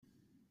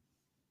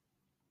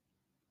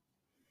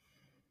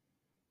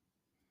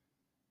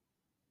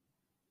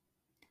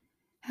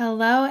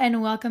Hello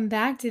and welcome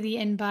back to the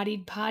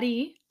Embodied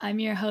Potty. I'm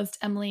your host,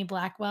 Emily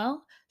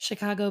Blackwell,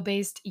 Chicago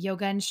based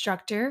yoga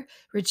instructor,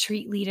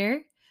 retreat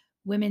leader,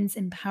 women's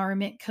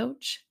empowerment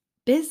coach,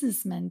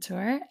 business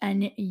mentor,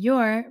 and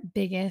your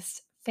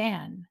biggest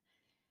fan.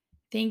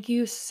 Thank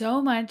you so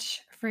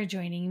much for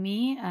joining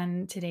me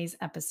on today's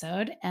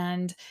episode.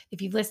 And if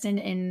you've listened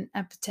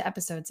to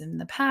episodes in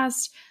the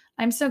past,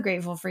 I'm so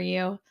grateful for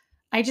you.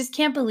 I just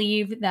can't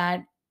believe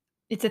that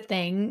it's a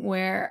thing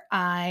where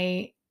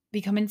I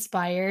become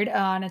inspired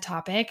on a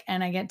topic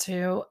and I get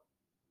to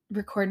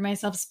record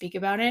myself speak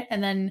about it,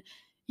 and then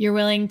you're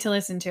willing to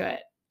listen to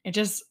it. It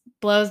just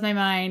blows my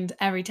mind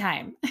every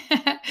time.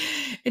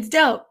 It's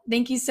dope.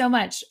 Thank you so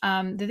much.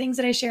 The things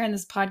that I share in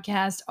this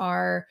podcast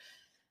are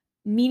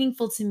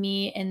meaningful to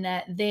me in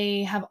that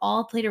they have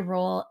all played a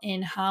role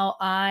in how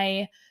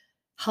I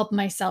help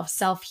myself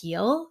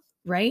self-heal,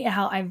 right?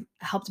 How I've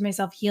helped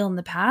myself heal in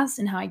the past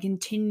and how I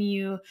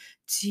continue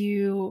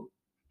to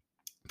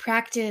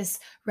practice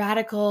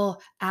radical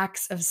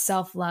acts of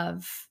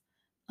self-love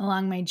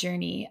along my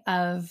journey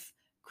of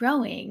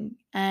growing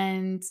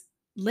and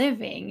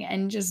living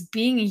and just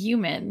being a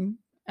human,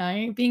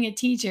 right? Being a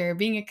teacher,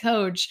 being a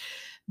coach,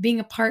 being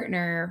a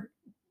partner,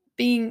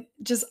 being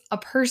just a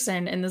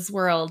person in this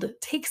world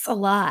takes a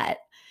lot.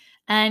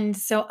 And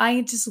so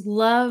I just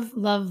love,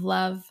 love,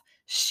 love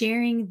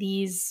sharing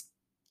these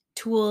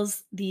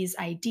tools, these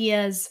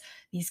ideas,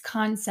 these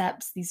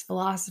concepts, these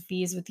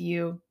philosophies with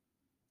you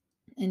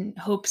in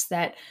hopes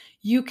that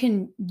you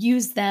can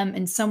use them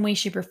in some way,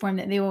 shape, or form,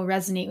 that they will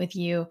resonate with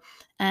you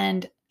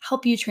and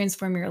help you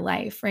transform your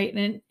life,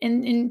 right?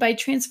 And by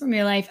transform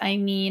your life, I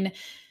mean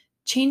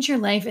change your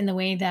life in the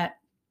way that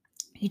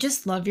you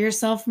just love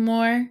yourself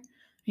more,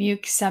 you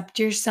accept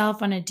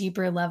yourself on a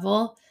deeper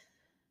level,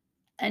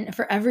 and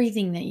for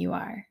everything that you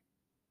are.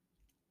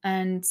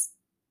 And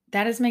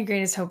that is my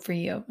greatest hope for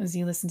you as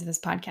you listen to this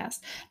podcast.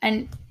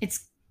 And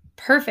it's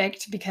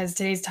perfect because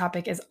today's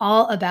topic is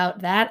all about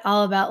that,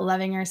 all about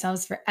loving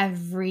ourselves for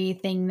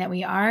everything that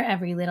we are,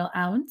 every little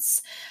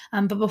ounce.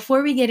 But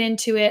before we get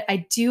into it,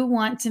 I do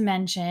want to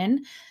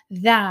mention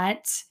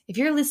that if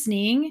you're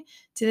listening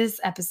to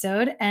this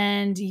episode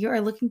and you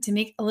are looking to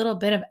make a little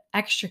bit of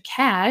extra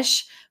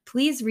cash,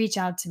 please reach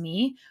out to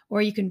me,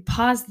 or you can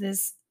pause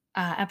this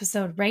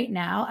episode right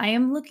now. I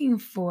am looking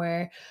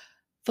for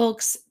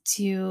folks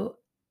to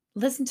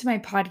listen to my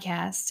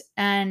podcast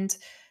and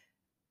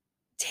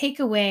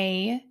take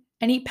away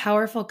any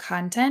powerful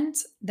content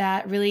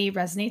that really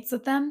resonates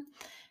with them,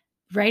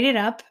 write it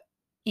up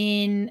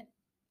in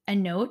a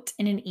note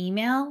in an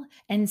email,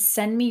 and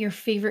send me your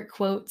favorite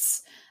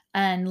quotes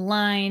and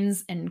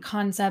lines and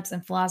concepts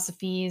and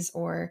philosophies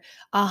or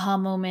aha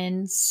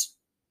moments,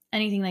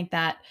 anything like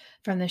that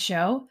from the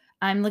show.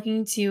 I'm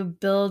looking to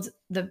build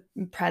the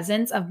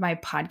presence of my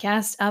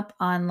podcast up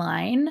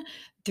online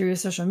through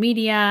social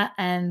media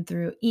and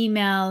through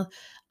email.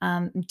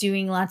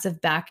 Doing lots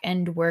of back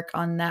end work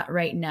on that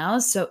right now.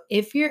 So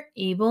if you're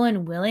able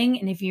and willing,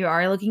 and if you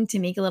are looking to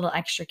make a little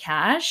extra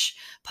cash,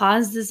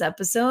 pause this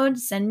episode,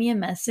 send me a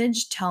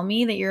message, tell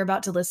me that you're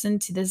about to listen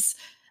to this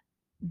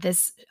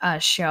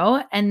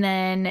show, and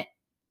then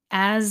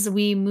as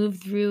we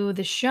move through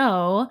the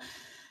show,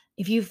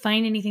 if you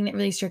find anything that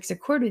really strikes a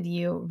chord with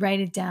you, write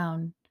it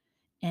down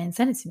and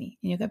send it to me,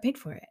 and you'll get paid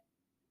for it.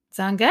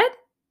 Sound good?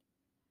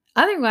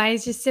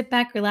 Otherwise, just sit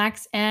back,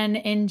 relax, and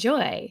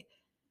enjoy.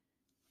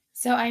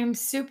 So I am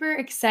super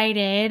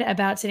excited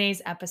about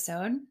today's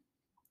episode.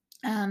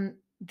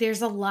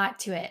 There's a lot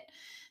to it,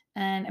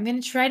 and I'm going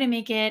to try to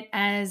make it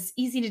as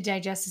easy to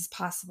digest as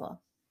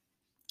possible.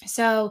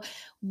 So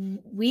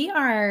we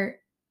are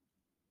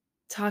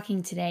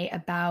talking today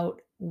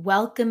about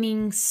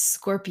welcoming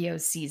Scorpio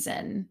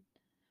season.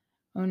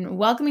 And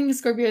welcoming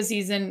Scorpio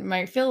season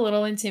might feel a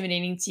little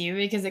intimidating to you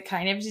because it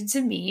kind of did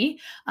to me.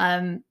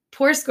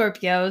 Poor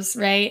Scorpios,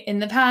 right? In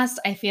the past,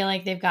 I feel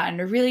like they've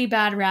gotten a really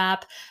bad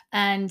rap.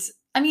 And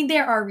I mean,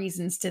 there are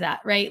reasons to that,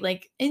 right?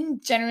 Like,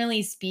 in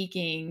generally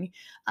speaking,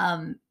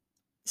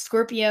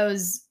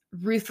 Scorpio's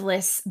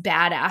ruthless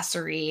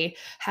badassery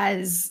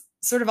has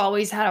sort of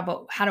always had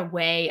a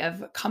way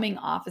of coming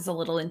off as a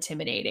little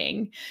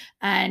intimidating,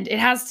 and it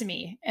has to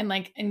me.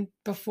 And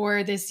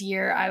before this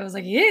year, I was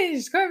like, "Hey,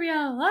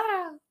 Scorpio,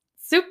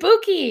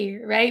 spooky,"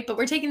 right? But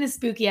we're taking the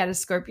spooky out of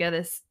Scorpio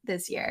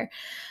this year,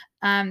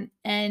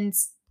 and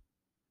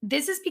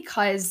this is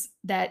because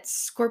that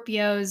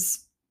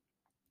Scorpios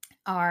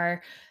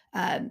are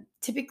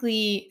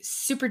typically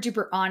super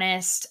duper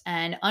honest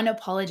and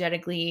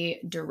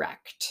unapologetically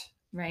direct,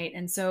 right?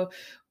 And so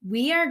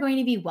we are going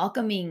to be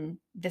welcoming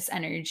this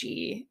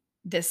energy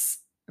this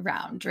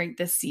round, right?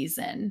 This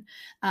season.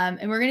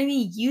 And we're going to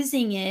be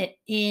using it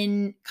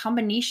in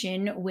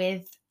combination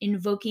with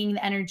invoking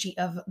the energy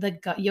of the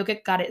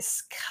yogic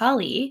goddess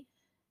Kali,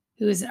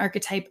 who is an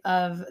archetype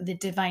of the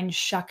divine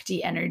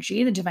Shakti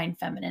energy, the divine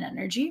feminine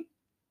energy,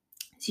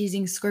 It's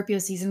using Scorpio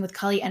season with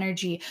Kali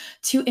energy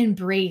to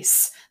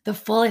embrace the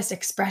fullest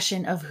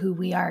expression of who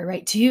we are,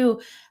 right?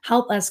 To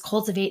help us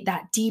cultivate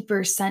that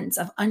deeper sense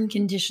of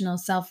unconditional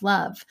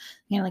self-love,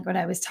 like what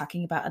I was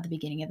talking about at the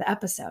beginning of the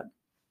episode.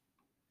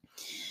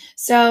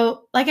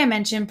 So, like I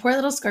mentioned, poor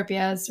little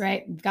Scorpios,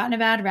 right? We've gotten a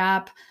bad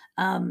rap.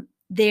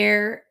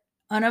 Their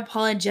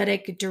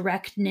unapologetic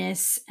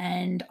directness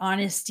and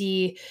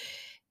honesty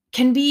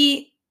can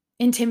be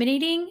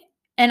intimidating,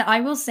 and I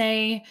will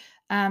say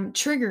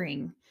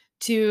triggering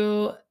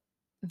to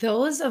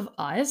those of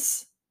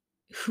us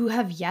who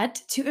have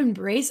yet to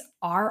embrace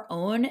our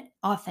own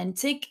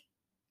authentic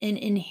and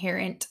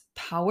inherent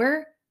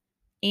power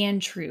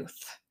and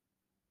truth.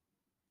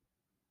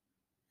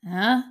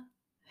 Huh?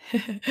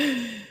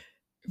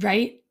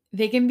 Right?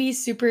 They can be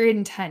super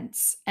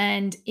intense.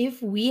 And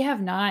if we are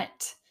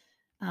not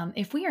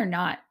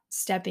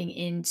stepping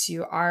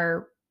into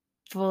our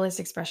fullest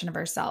expression of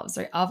ourselves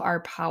or of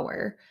our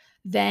power,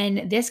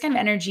 then this kind of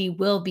energy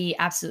will be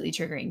absolutely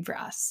triggering for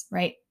us,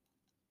 right?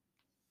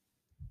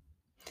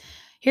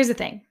 Here's the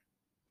thing.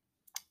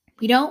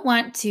 We don't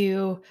want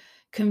to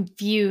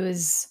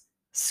confuse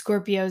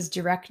Scorpio's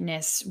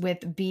directness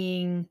with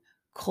being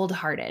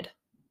cold-hearted.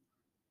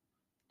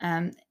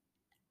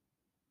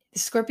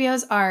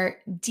 Scorpios are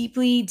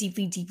deeply,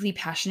 deeply, deeply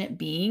passionate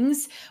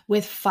beings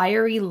with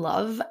fiery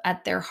love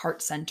at their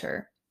heart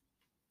center.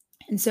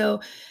 And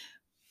so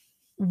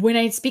when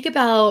I speak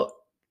about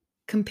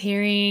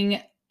comparing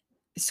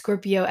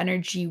Scorpio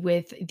energy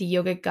with the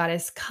yogic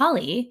goddess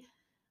Kali,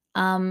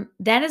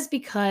 that is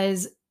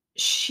because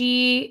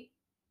she,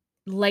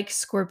 like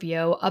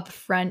Scorpio, up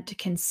front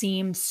can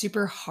seem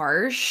super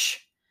harsh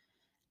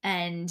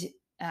and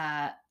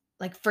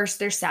like first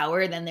they're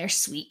sour, then they're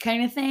sweet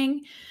kind of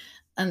thing.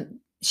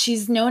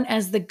 She's known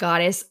as the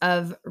goddess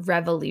of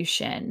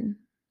revolution.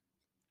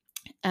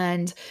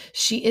 And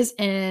she is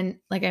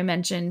like I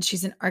mentioned,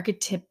 she's an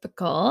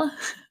archetypical,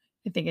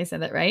 I think I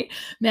said that right,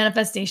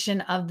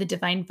 manifestation of the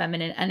divine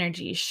feminine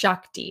energy,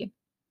 Shakti.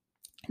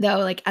 Though,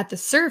 like at the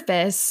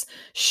surface,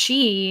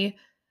 she,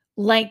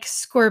 like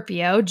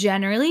Scorpio,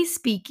 generally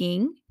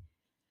speaking,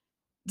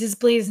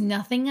 displays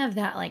nothing of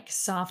that like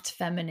soft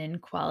feminine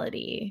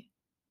quality,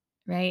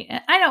 right?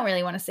 And I don't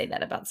really want to say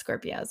that about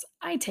Scorpios.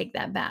 I take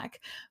that back.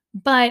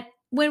 But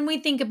when we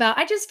think about,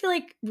 I just feel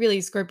like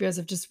really Scorpios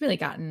have just really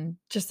gotten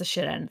just the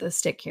shit end of the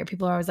stick here.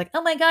 People are always like,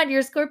 oh my God,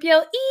 you're a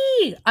Scorpio.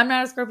 I'm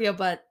not a Scorpio,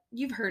 but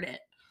you've heard it.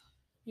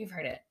 You've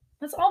heard it.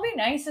 Let's all be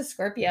nice to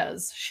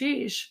Scorpios.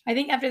 Sheesh. I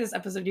think after this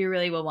episode, you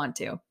really will want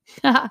to.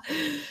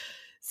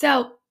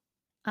 So,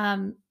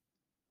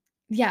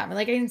 yeah,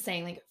 like I'm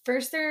saying, like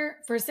first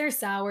they're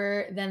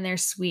sour, then they're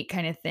sweet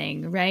kind of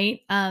thing,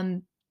 right?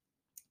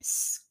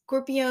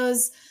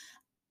 Scorpios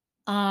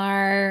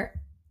are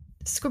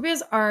Scorpio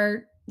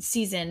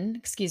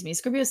season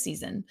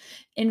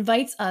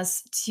invites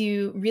us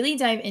to really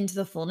dive into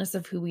the fullness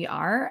of who we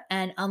are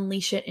and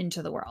unleash it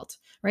into the world,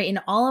 right? In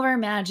all of our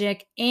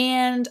magic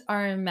and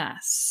our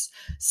mess.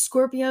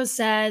 Scorpio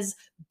says,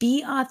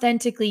 be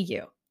authentically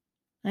you,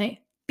 right?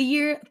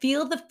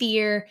 Feel the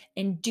fear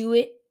and do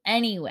it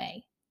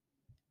anyway.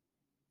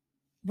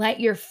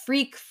 Let your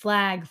freak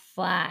flag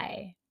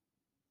fly.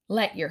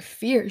 Let your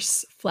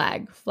fierce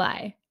flag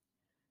fly.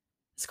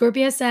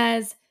 Scorpio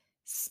says,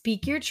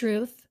 speak your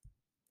truth,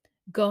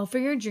 go for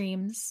your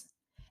dreams,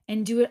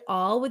 and do it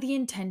all with the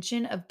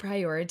intention of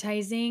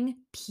prioritizing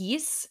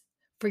peace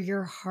for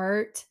your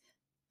heart,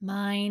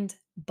 mind,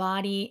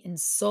 body, and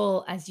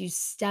soul as you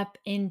step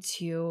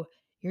into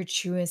your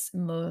truest,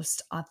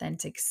 most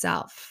authentic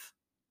self.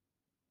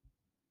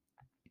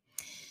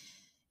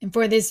 And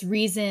for this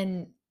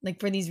reason, like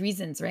for these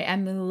reasons, right?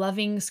 I'm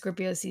loving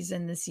Scorpio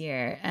season this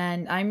year,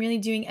 and I'm really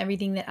doing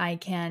everything that I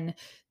can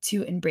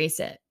to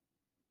embrace it.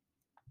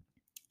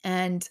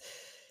 And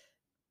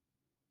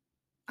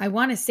I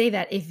want to say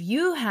that if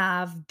you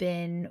have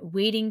been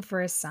waiting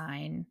for a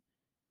sign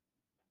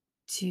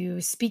to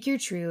speak your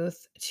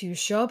truth, to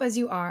show up as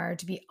you are,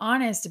 to be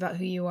honest about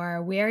who you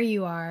are, where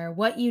you are,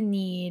 what you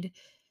need,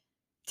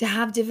 to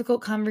have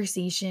difficult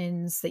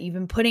conversations that you've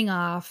been putting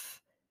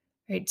off,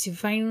 right? To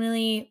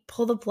finally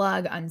pull the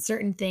plug on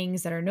certain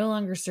things that are no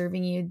longer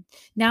serving you,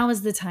 now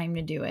is the time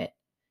to do it.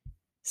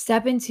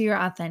 Step into your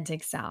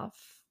authentic self.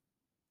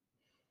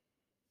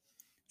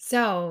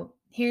 So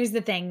here's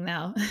the thing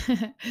though.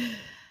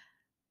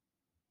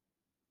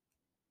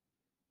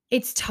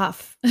 It's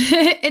tough.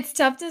 It's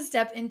tough to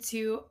step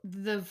into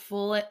the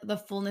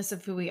fullness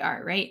of who we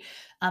are, right?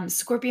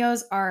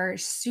 Scorpios are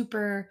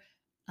super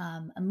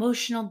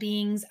emotional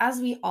beings, as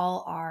we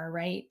all are,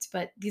 right?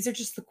 But these are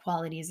just the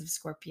qualities of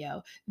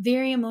Scorpio.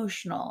 Very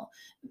emotional,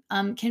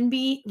 can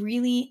be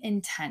really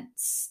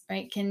intense,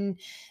 right? Can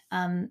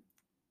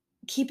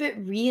keep it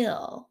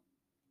real.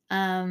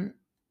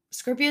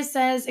 Scorpio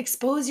says,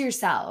 expose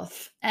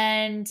yourself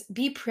and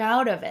be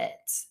proud of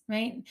it,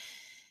 right?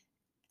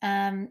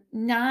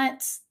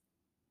 Not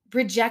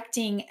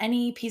rejecting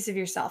any piece of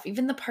yourself,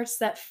 even the parts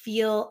that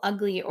feel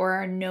ugly or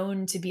are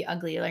known to be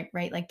ugly, like,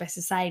 right, like by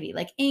society,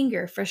 like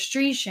anger,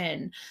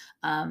 frustration,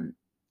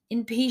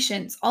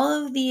 impatience, all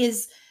of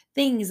these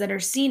things that are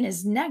seen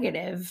as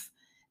negative,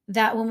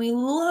 that when we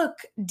look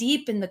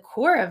deep in the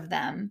core of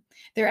them,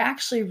 they're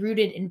actually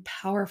rooted in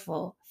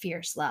powerful,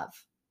 fierce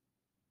love.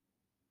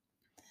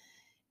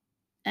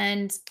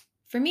 And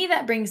for me,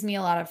 that brings me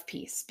a lot of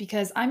peace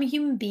because I'm a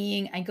human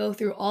being. I go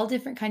through all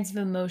different kinds of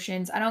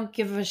emotions. I don't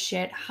give a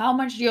shit how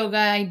much yoga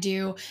I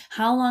do,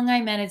 how long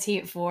I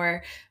meditate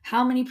for,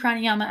 how many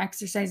pranayama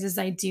exercises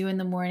I do in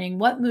the morning,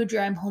 what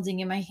mudra I'm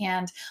holding in my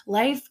hand.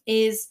 Life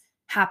is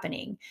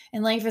happening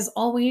and life is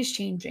always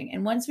changing.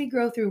 And once we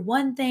grow through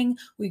one thing,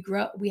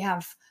 we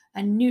have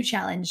a new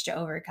challenge to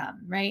overcome,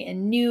 right? A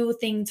new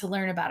thing to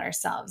learn about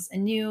ourselves, a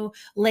new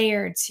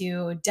layer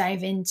to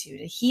dive into,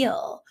 to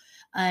heal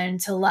and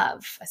to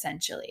love,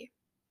 essentially.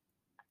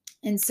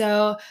 And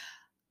so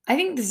I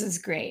think this is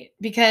great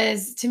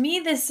because to me,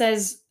 this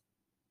says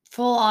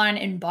full on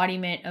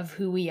embodiment of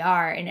who we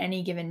are in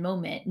any given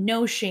moment.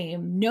 No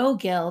shame, no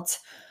guilt,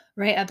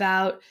 right?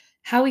 About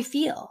how we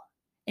feel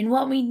and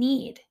what we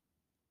need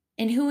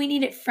and who we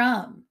need it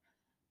from,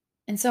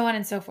 and so on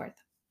and so forth.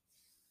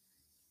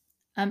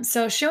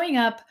 So showing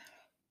up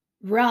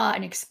raw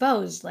and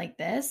exposed like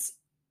this,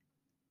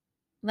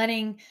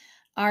 letting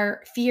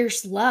our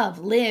fierce love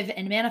live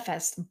and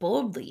manifest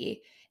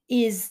boldly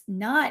is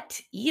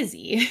not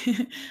easy.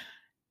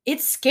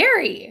 It's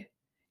scary.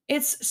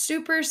 It's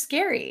super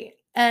scary.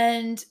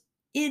 And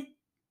it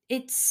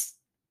it's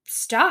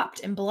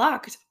stopped and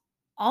blocked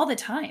all the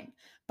time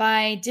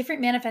by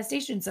different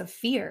manifestations of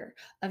fear,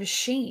 of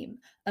shame,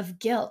 of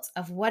guilt,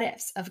 of what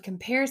ifs, of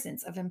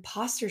comparisons, of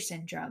imposter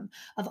syndrome,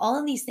 of all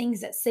of these things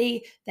that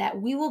say that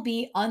we will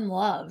be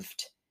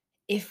unloved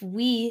if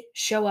we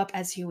show up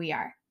as who we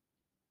are.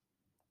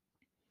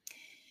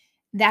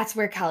 That's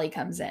where Kali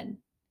comes in.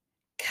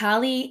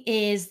 Kali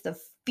is the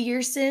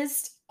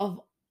fiercest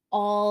of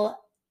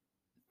all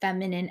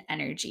feminine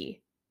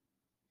energy,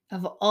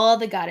 of all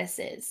the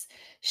goddesses.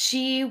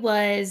 She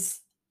was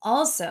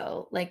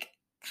also like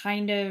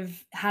kind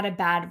of had a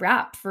bad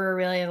rap for a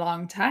really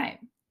long time.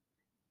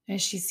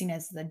 And she's seen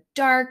as the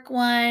dark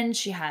one.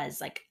 She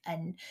has like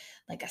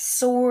a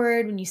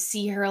sword. When you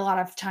see her a lot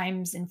of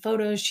times in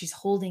photos, she's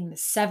holding the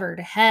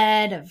severed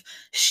head of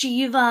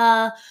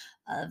Shiva,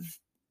 of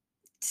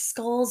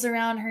skulls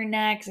around her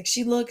neck. Like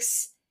she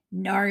looks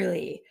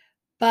gnarly.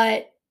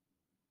 But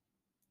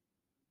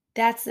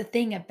that's the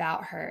thing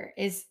about her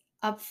is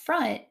up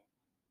front,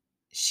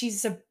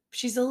 she's a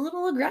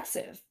little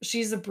aggressive.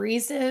 She's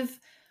abrasive,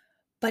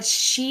 but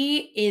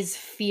she is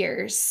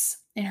fierce.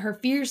 And her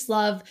fierce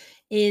love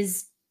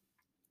is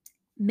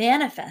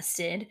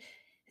manifested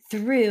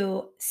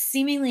through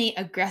seemingly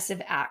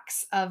aggressive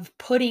acts of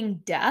putting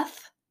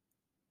death,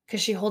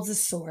 because she holds a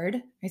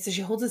sword, right? So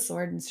she holds a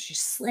sword and so she's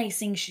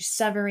slicing, she's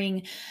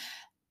severing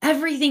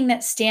everything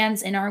that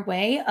stands in our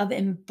way of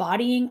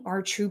embodying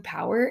our true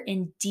power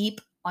in deep,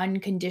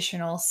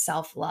 unconditional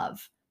self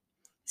love.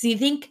 So you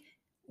think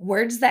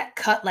words that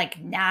cut like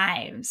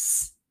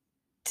knives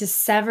to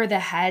sever the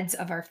heads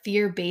of our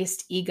fear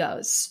based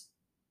egos.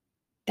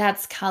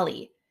 That's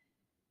Kali.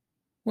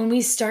 When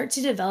we start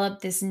to develop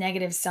this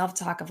negative self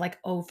talk of like,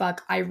 oh,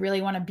 fuck, I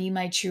really want to be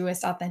my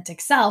truest, authentic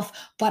self,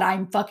 but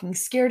I'm fucking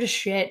scared as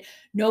shit.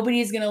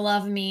 Nobody's going to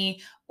love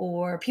me,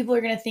 or people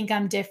are going to think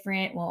I'm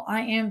different. Well,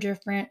 I am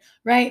different,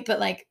 right? But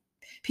like,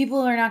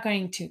 people are not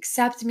going to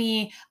accept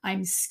me.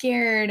 I'm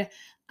scared.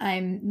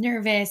 I'm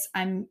nervous.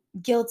 I'm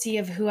guilty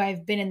of who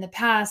I've been in the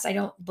past. I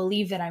don't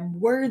believe that I'm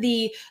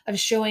worthy of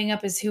showing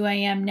up as who I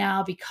am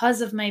now because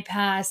of my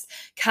past.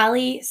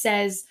 Kali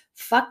says,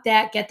 fuck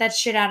that, get that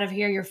shit out of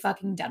here. You're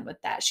fucking done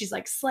with that. She's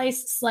like,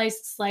 slice,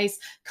 slice, slice,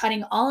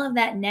 cutting all of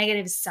that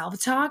negative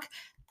self talk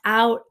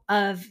out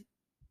of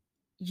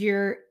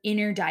your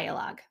inner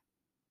dialogue.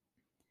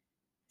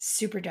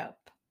 Super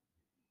dope.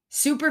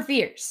 Super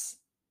fierce.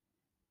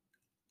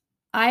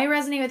 I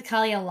resonate with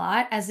Kali a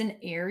lot as an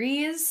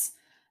Aries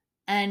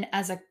and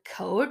as a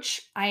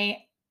coach. I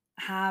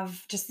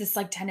have just this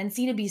like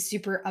tendency to be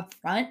super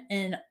upfront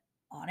and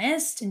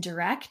honest and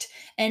direct.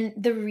 And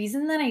the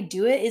reason that I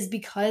do it is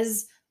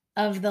because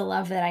of the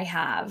love that I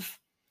have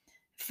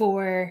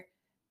for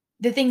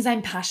the things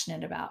I'm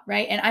passionate about,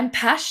 right? And I'm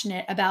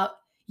passionate about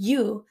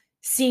you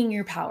seeing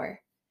your power.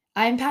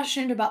 I'm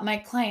passionate about my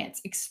clients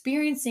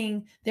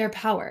experiencing their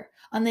power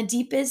on the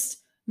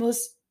deepest,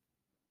 most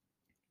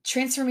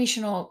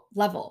transformational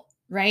level,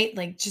 right?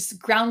 Like just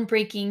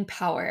groundbreaking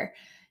power.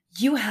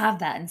 You have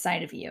that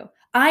inside of you.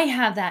 I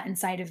have that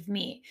inside of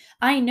me.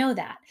 I know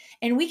that.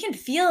 And we can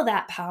feel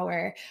that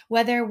power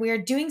whether we're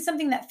doing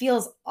something that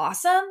feels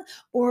awesome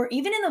or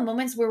even in the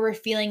moments where we're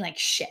feeling like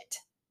shit.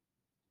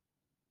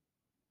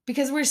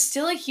 Because we're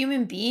still a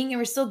human being and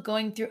we're still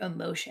going through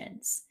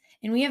emotions.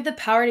 And we have the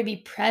power to be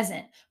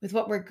present with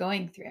what we're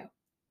going through.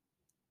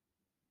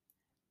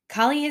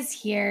 Kali is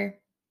here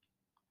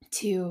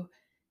to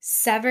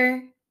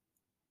sever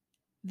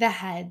the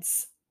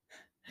heads.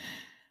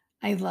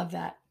 I love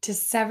that. To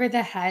sever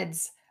the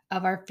heads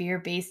of our fear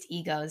based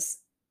egos.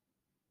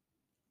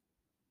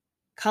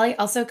 Kali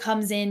also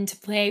comes into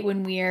play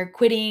when we are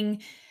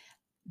quitting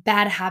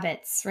bad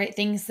habits, right?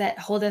 Things that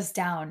hold us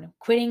down,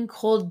 quitting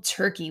cold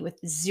turkey with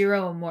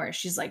zero remorse.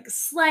 She's like,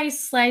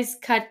 slice, slice,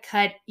 cut,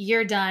 cut.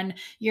 You're done.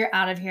 You're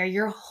out of here.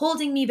 You're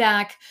holding me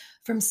back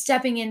from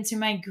stepping into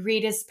my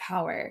greatest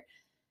power.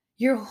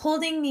 You're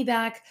holding me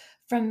back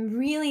from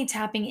really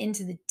tapping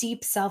into the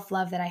deep self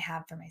love that I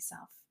have for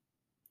myself.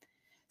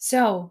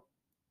 So,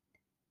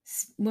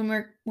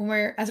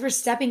 as we're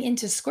stepping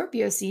into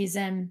Scorpio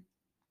season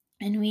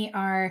and we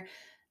are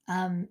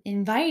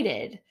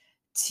invited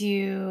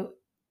to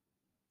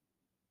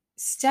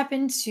step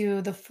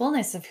into the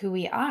fullness of who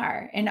we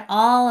are and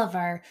all of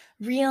our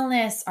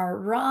realness, our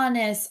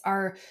rawness,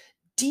 our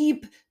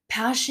deep,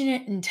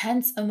 passionate,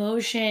 intense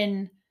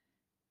emotion,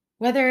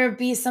 whether it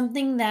be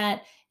something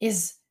that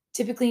is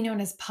typically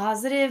known as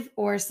positive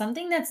or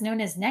something that's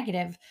known as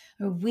negative,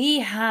 we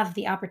have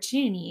the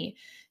opportunity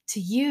to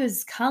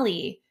use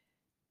Kali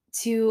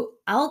to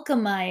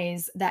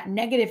alchemize that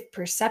negative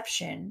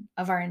perception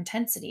of our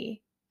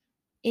intensity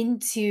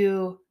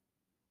into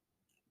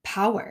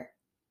power,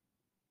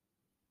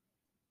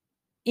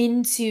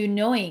 into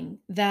knowing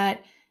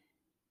that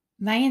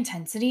my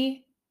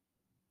intensity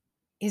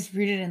is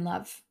rooted in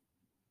love.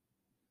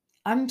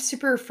 I'm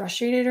super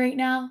frustrated right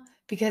now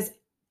because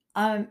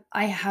I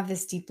have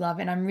this deep love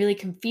and I'm really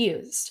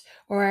confused,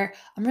 or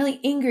I'm really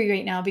angry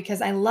right now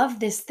because I love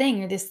this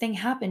thing or this thing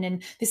happened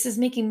and this is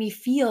making me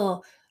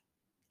feel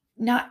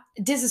not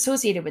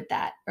disassociated with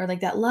that or like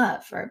that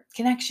love or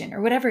connection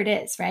or whatever it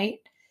is, right?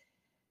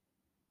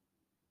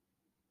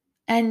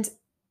 And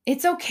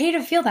it's okay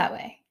to feel that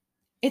way.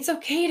 It's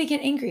okay to get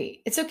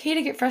angry. It's okay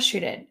to get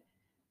frustrated.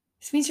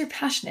 This means you're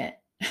passionate.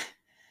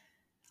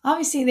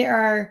 Obviously, there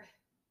are,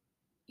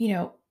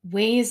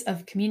 ways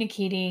of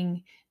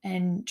communicating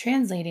and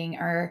translating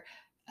our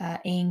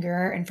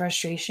anger and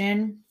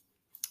frustration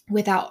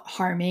without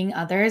harming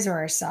others or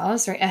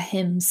ourselves, right?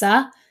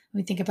 Ahimsa.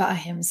 When we think about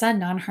ahimsa,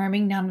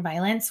 non-harming,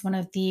 non-violence, one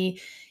of the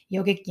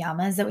yogic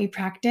yamas that we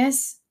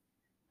practice,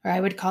 or I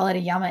would call it a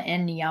yama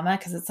and niyama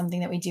because it's something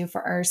that we do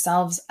for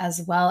ourselves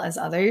as well as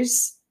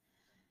others.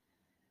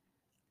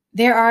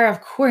 There are,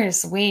 of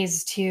course,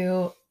 ways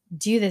to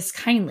do this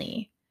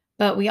kindly,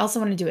 but we also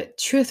want to do it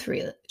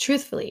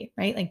truthfully,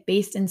 right? Like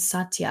based in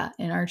satya,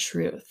 in our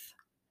truth.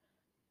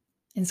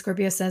 And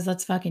Scorpio says,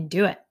 let's fucking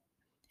do it.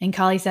 And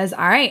Kali says,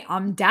 all right,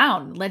 I'm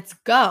down. Let's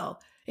go.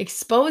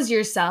 Expose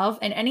yourself.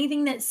 And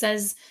anything that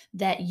says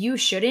that you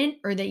shouldn't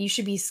or that you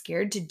should be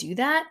scared to do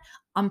that,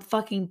 I'm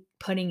fucking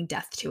putting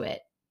death to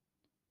it.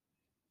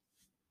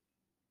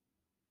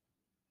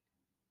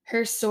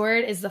 Her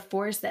sword is the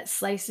force that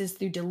slices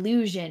through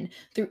delusion,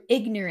 through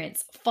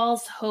ignorance,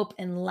 false hope,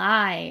 and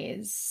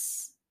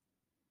lies.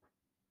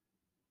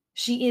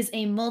 She is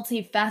a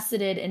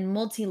multifaceted and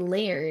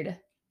multi-layered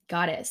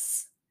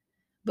goddess,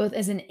 both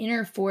as an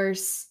inner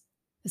force,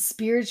 a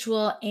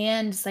spiritual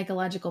and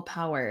psychological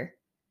power,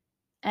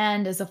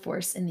 and as a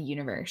force in the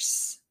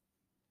universe.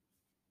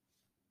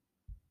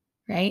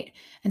 Right?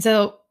 And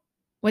so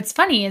what's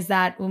funny is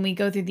that when we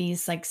go through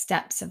these like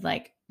steps of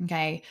like,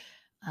 okay,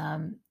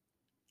 um,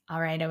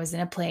 all right, I was in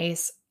a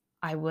place,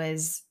 I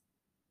was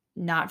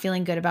not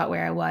feeling good about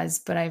where I was,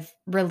 but I've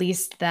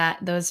released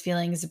those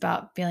feelings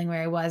about feeling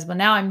where I was. Well,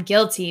 now I'm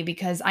guilty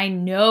because I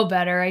know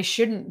better. I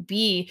shouldn't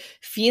be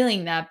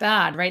feeling that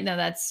bad. Right now,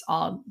 that's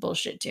all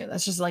bullshit too.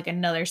 That's just like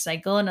another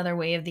cycle, another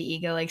way of the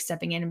ego like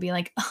stepping in and being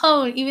like,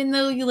 oh, even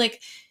though you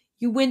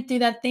went through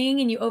that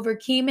thing and you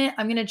overcame it,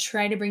 I'm gonna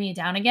try to bring you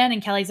down again.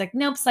 And Kelly's like,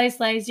 nope,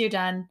 slice, you're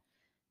done.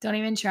 Don't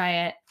even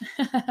try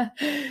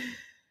it.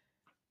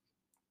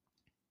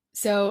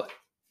 So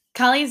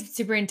Kali's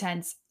super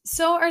intense.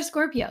 So are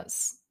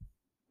Scorpios.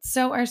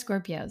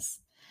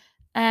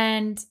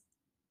 And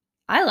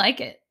I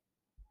like it.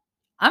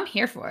 I'm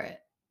here for it.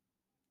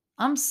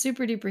 I'm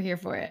super duper here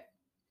for it.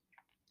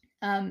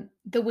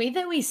 The way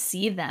that we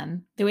see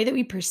them, the way that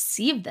we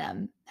perceive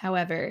them,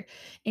 however,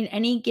 in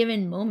any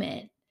given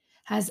moment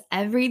has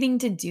everything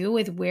to do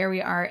with where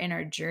we are in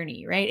our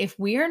journey, right? If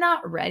we are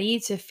not ready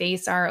to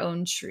face our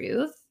own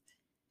truth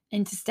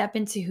and to step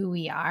into who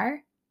we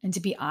are and to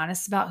be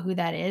honest about who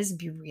that is,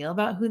 be real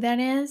about who that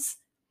is,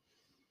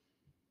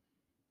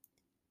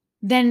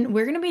 then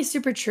we're going to be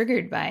super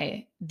triggered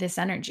by this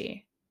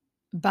energy,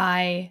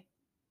 by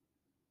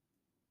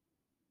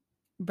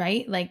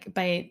right? Like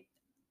by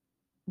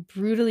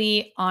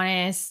brutally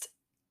honest,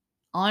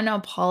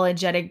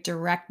 unapologetic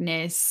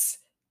directness,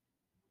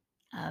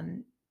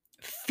 um,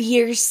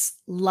 fierce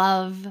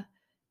love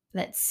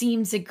that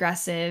seems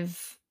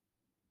aggressive,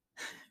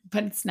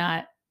 but it's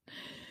not.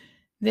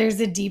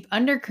 There's a deep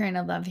undercurrent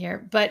of love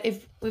here. But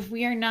if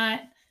we are not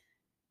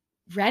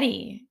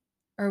ready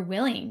or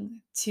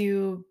willing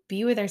to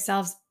be with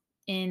ourselves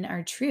in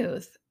our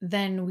truth,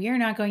 then we are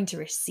not going to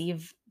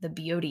receive the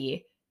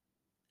beauty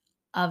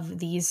of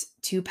these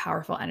two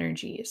powerful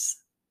energies.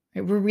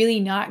 Right? We're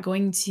not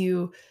going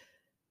to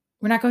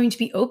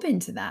be open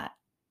to that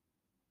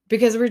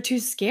because we're too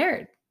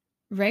scared,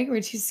 right?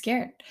 We're too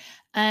scared.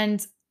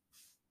 And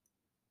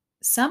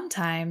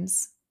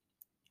sometimes,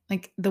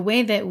 like the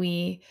way that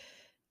we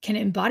can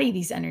embody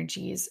these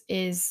energies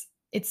is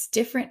it's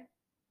different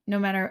no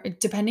matter,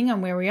 depending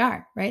on where we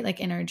are, right? Like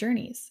in our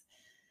journeys.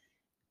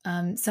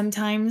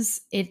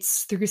 Sometimes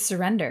it's through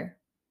surrender.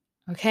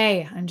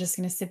 Okay, I'm just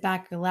going to sit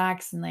back,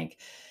 relax, and like,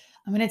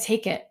 I'm going to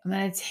take it. I'm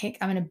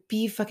going to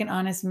be fucking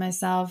honest with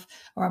myself,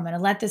 or I'm going to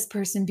let this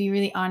person be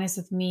really honest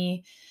with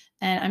me.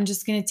 And I'm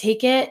just going to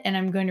take it and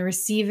I'm going to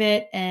receive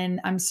it.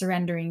 And I'm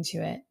surrendering to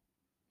it.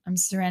 I'm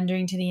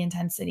surrendering to the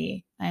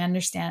intensity. I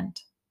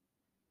understand.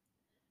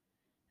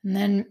 And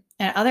then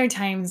at other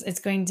times, it's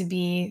going to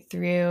be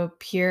through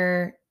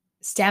pure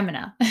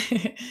stamina,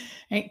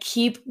 right?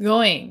 Keep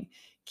going,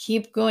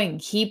 keep going,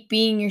 keep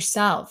being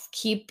yourself,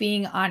 keep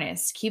being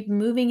honest, keep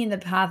moving in the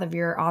path of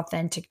your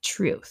authentic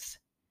truth.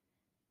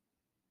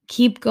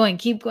 Keep going,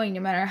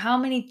 no matter how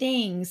many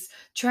things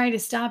try to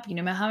stop you,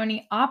 no matter how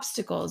many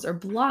obstacles or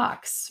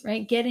blocks,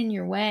 right, get in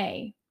your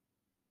way.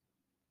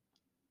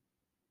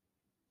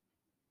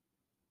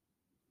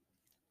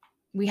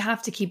 We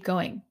have to keep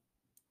going.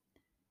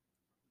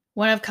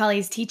 One of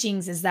Kali's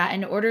teachings is that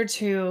in order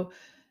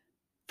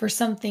for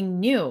something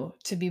new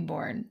to be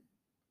born,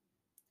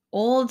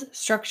 old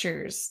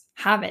structures,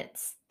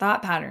 habits,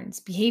 thought patterns,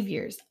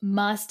 behaviors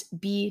must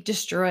be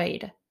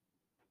destroyed.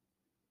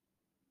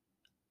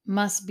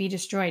 Must be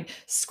destroyed.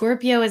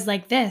 Scorpio is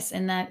like this,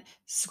 in that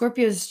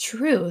Scorpio's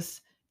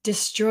truth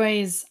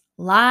destroys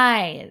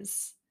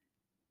lies.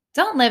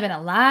 Don't live in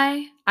a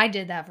lie. I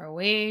did that for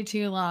way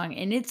too long,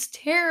 and it's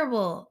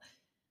terrible.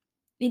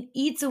 It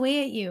eats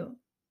away at you.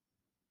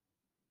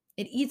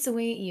 It eats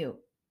away at you.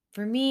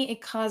 For me,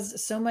 it caused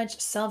so much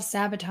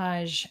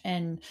self-sabotage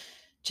and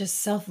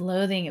just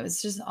self-loathing. It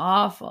was just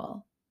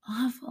awful.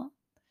 Awful.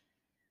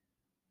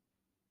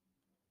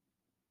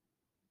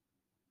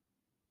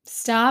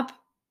 Stop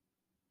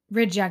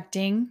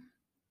rejecting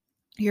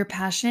your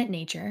passionate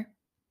nature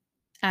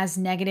as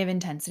negative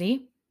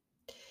intensity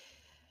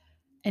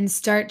and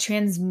start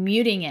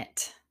transmuting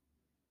it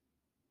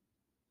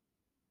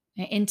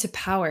into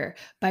power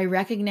by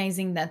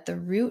recognizing that the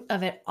root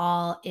of it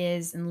all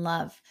is in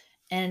love.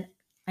 And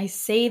I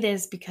say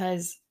this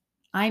because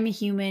I'm a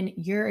human,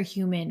 you're a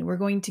human. We're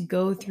going to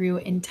go through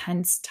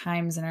intense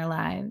times in our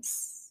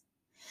lives.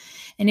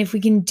 And if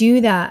we can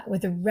do that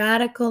with a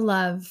radical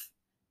love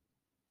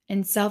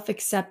and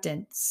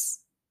self-acceptance,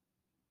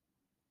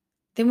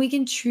 then we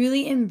can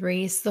truly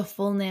embrace the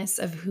fullness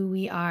of who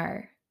we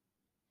are,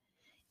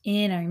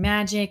 in our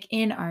magic,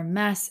 in our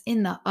mess,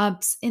 in the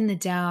ups, in the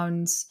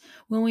downs,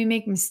 when we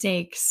make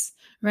mistakes,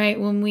 right?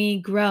 When we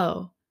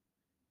grow.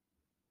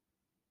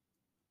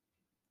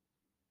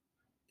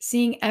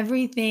 Seeing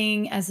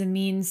everything as a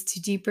means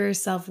to deeper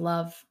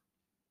self-love.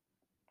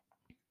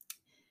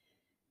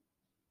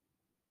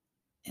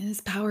 And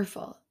it's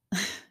powerful.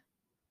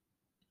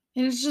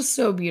 It is just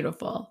so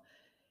beautiful.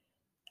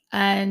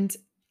 And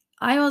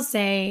I will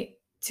say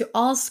to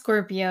all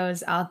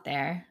Scorpios out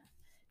there,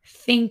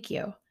 thank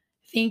you.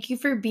 Thank you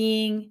for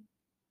being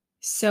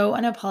so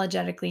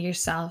unapologetically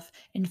yourself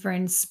and for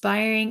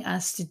inspiring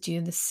us to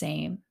do the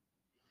same.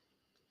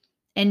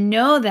 And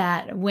know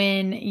that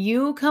when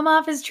you come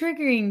off as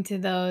triggering to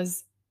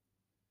those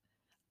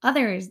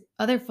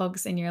other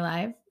folks in your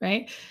life,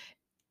 right?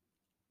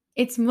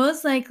 It's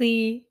most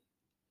likely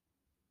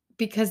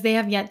because they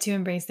have yet to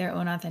embrace their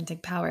own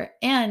authentic power,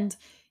 and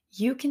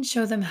you can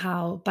show them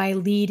how by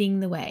leading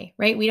the way,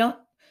 right? We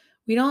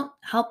don't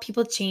help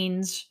people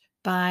change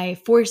by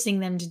forcing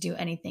them to do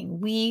anything.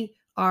 We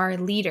are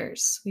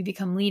leaders. We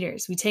become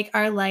leaders. We take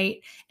our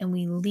light and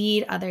we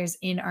lead others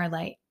in our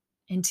light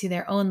into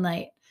their own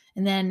light.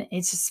 And then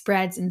it just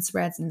spreads and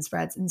spreads and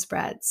spreads and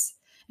spreads.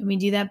 And we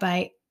do that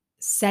by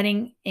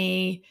setting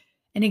an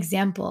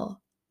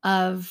example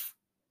of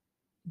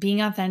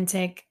being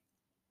authentic,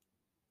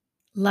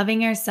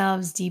 loving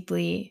ourselves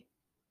deeply,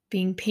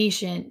 being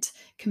patient,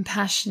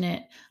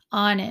 compassionate,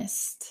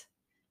 honest,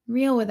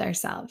 real with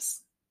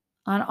ourselves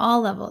on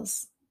all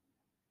levels,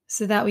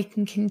 so that we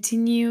can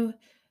continue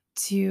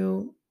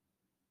to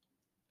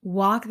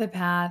walk the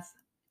path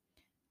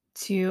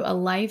to a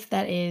life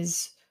that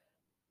is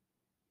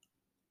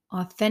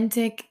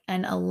authentic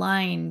and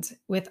aligned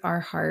with our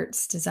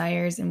heart's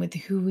desires and with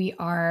who we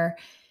are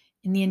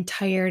in the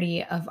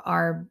entirety of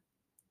our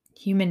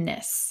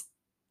humanness.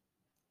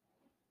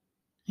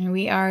 And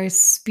we are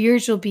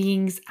spiritual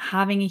beings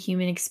having a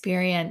human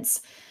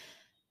experience.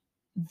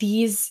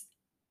 These,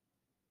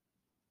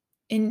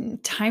 in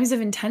times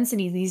of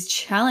intensity, these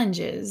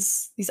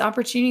challenges, these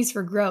opportunities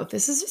for growth,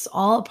 this is just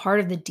all a part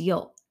of the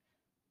deal.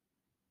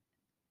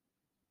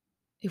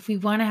 If we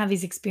want to have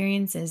these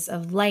experiences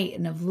of light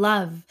and of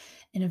love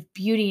and of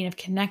beauty and of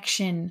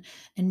connection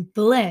and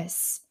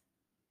bliss,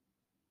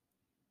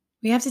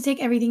 we have to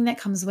take everything that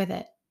comes with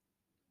it.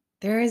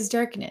 There is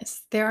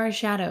darkness, there are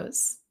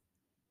shadows.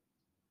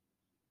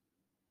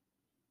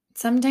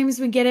 Sometimes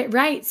we get it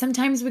right,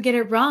 sometimes we get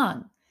it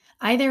wrong.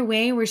 Either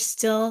way, we're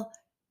still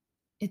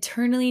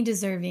eternally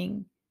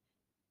deserving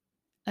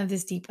of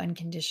this deep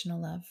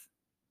unconditional love.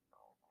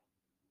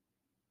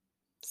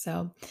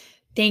 So,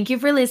 thank you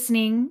for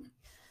listening.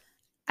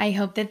 I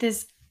hope that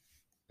this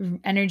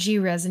energy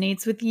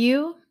resonates with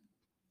you.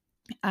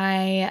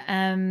 I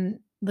am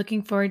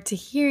Looking forward to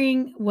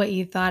hearing what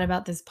you thought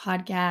about this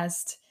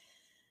podcast.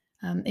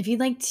 If you'd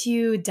like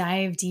to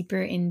dive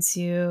deeper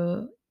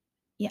into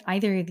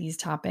either of these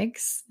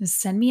topics, just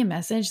send me a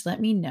message,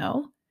 let me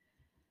know.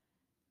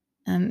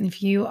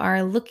 If you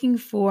are looking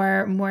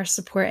for more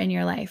support in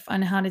your life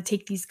on how to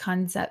take these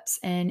concepts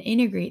and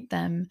integrate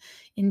them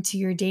into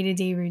your day to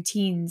day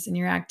routines and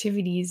your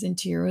activities,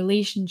 into your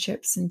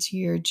relationships, into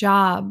your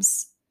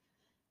jobs,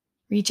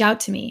 reach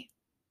out to me.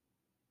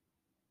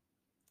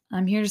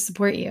 I'm here to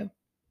support you.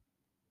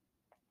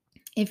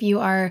 If you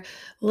are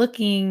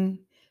looking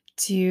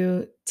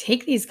to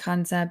take these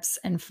concepts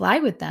and fly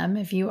with them,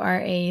 if you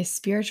are a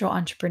spiritual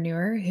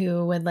entrepreneur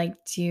who would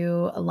like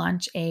to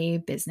launch a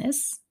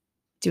business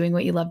doing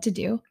what you love to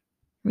do,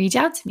 reach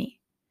out to me.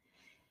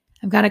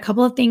 I've got a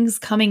couple of things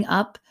coming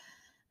up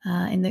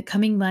in the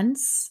coming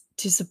months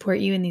to support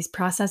you in these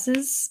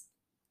processes.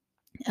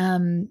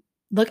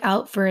 Look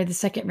out for the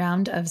second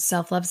round of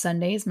Self Love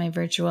Sundays, my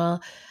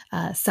virtual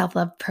self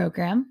love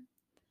program.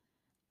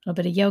 A little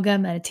bit of yoga,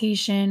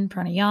 meditation,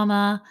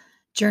 pranayama,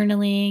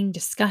 journaling,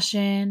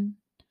 discussion.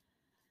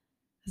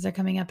 Those are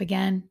coming up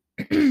again.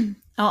 I'll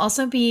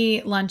also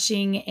be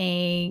launching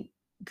a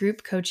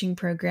group coaching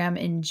program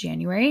in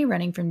January,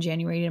 running from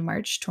January to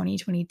March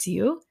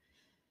 2022.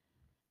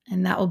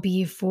 And that will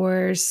be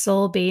for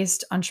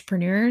soul-based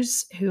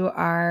entrepreneurs who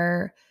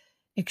are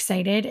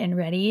excited and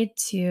ready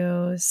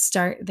to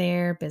start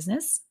their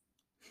businesses,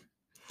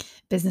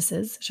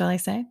 shall I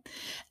say.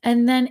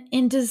 And then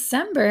in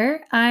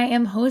December, I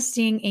am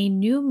hosting a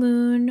new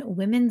moon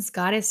women's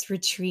goddess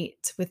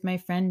retreat with my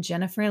friend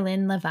Jennifer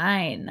Lynn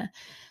Levine.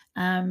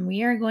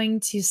 We are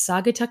going to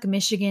Saugatuck,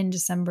 Michigan,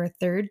 December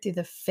 3rd through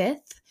the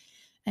 5th.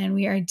 And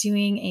we are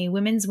doing a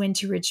women's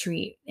winter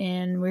retreat,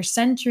 and we're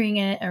centering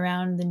it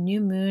around the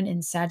new moon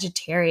in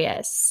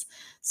Sagittarius.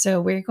 So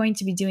we're going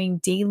to be doing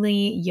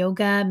daily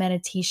yoga,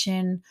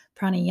 meditation,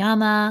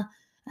 pranayama,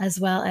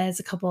 as well as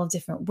a couple of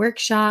different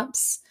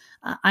workshops.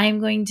 I'm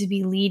going to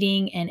be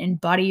leading an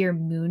Embody Your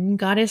Moon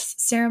Goddess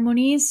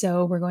ceremony.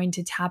 So we're going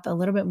to tap a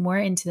little bit more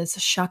into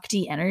this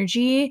Shakti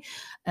energy,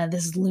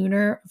 this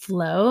lunar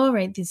flow,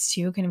 right? These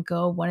two kind of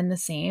go one and the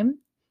same.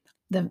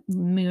 The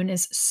moon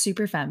is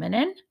super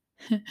feminine.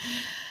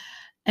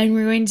 And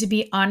we're going to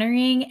be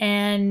honoring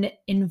and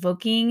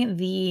invoking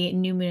the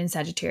new moon in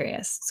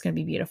Sagittarius. It's going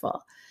to be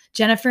beautiful.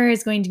 Jennifer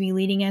is going to be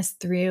leading us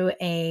through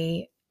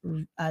a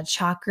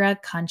chakra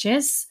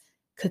conscious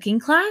cooking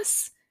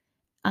class.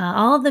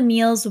 All of the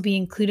meals will be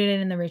included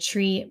in the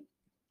retreat,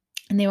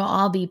 and they will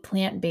all be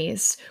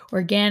plant-based,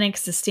 organic,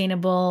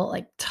 sustainable,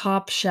 like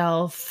top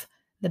shelf,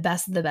 the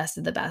best of the best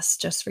of the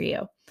best, just for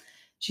you.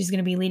 She's going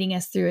to be leading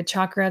us through a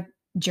chakra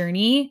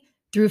journey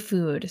through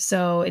food.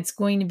 So it's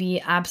going to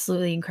be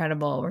absolutely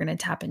incredible. We're going to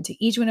tap into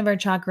each one of our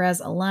chakras,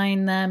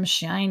 align them,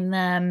 shine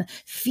them,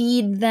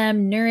 feed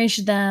them, nourish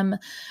them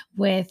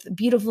with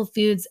beautiful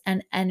foods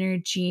and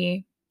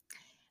energy.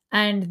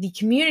 And the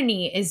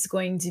community is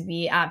going to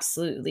be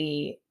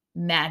absolutely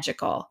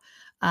magical.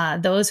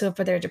 Those who have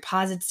put their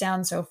deposits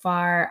down so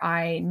far,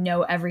 I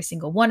know every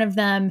single one of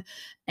them.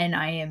 And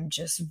I am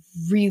just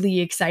really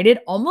excited,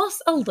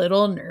 almost a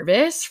little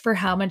nervous for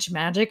how much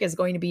magic is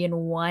going to be in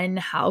one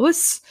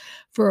house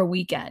for a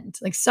weekend.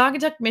 Like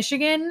Saugatuck,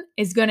 Michigan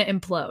is going to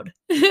implode.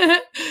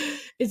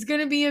 It's going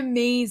to be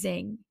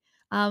amazing.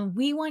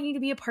 We want you to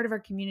be a part of our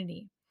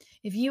community.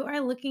 If you are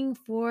looking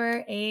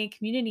for a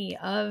community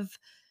of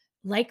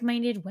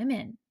like-minded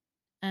women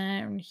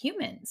and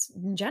humans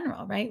in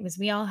general, right? Because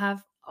we all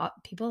have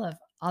people of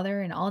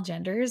other and all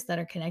genders that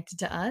are connected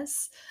to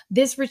us.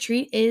 This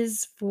retreat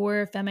is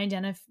for femme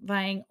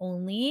identifying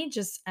only,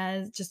 just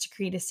to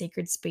create a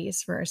sacred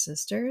space for our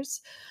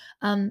sisters.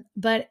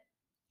 But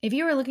if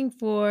you are looking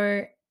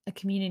for a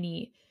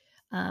community,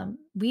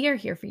 we are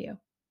here for you.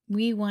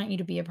 We want you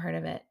to be a part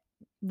of it.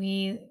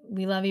 We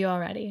love you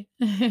already.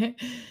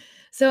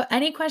 So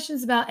any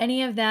questions about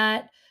any of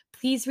that,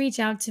 please reach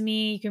out to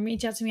me. You can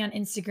reach out to me on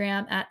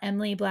Instagram at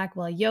Emily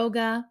Blackwell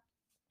Yoga,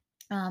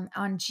 on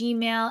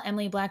Gmail,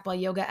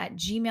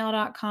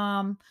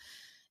 emilyblackwellyoga@gmail.com.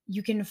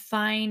 You can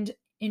find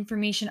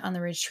information on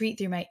the retreat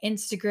through my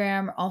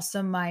Instagram,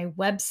 also my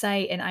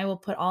website, and I will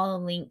put all the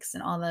links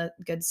and all the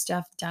good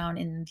stuff down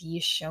in the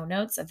show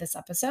notes of this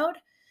episode.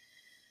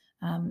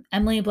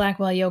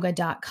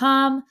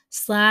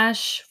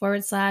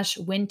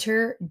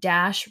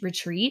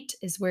 emilyblackwellyoga.com//winter-retreat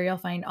is where you'll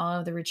find all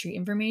of the retreat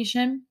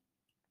information.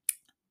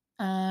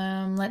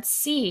 Let's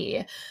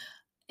see.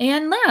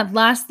 And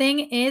last thing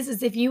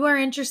is if you are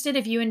interested,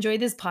 if you enjoyed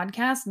this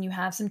podcast and you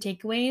have some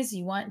takeaways,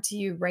 you want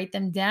to write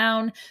them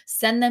down,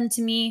 send them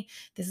to me.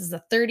 This is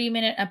a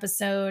 30-minute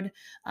episode.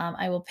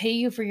 I will pay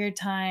you for your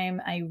time.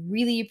 I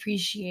really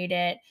appreciate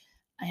it.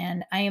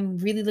 And I am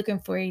really looking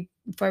forward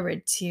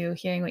to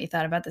hearing what you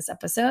thought about this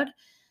episode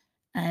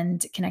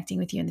and connecting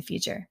with you in the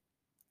future.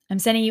 I'm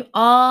sending you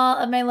all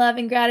of my love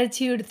and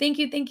gratitude. Thank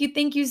you, thank you,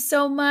 thank you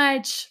so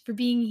much for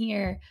being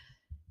here.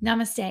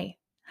 Namaste.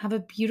 Have a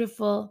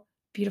beautiful,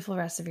 beautiful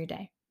rest of your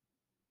day.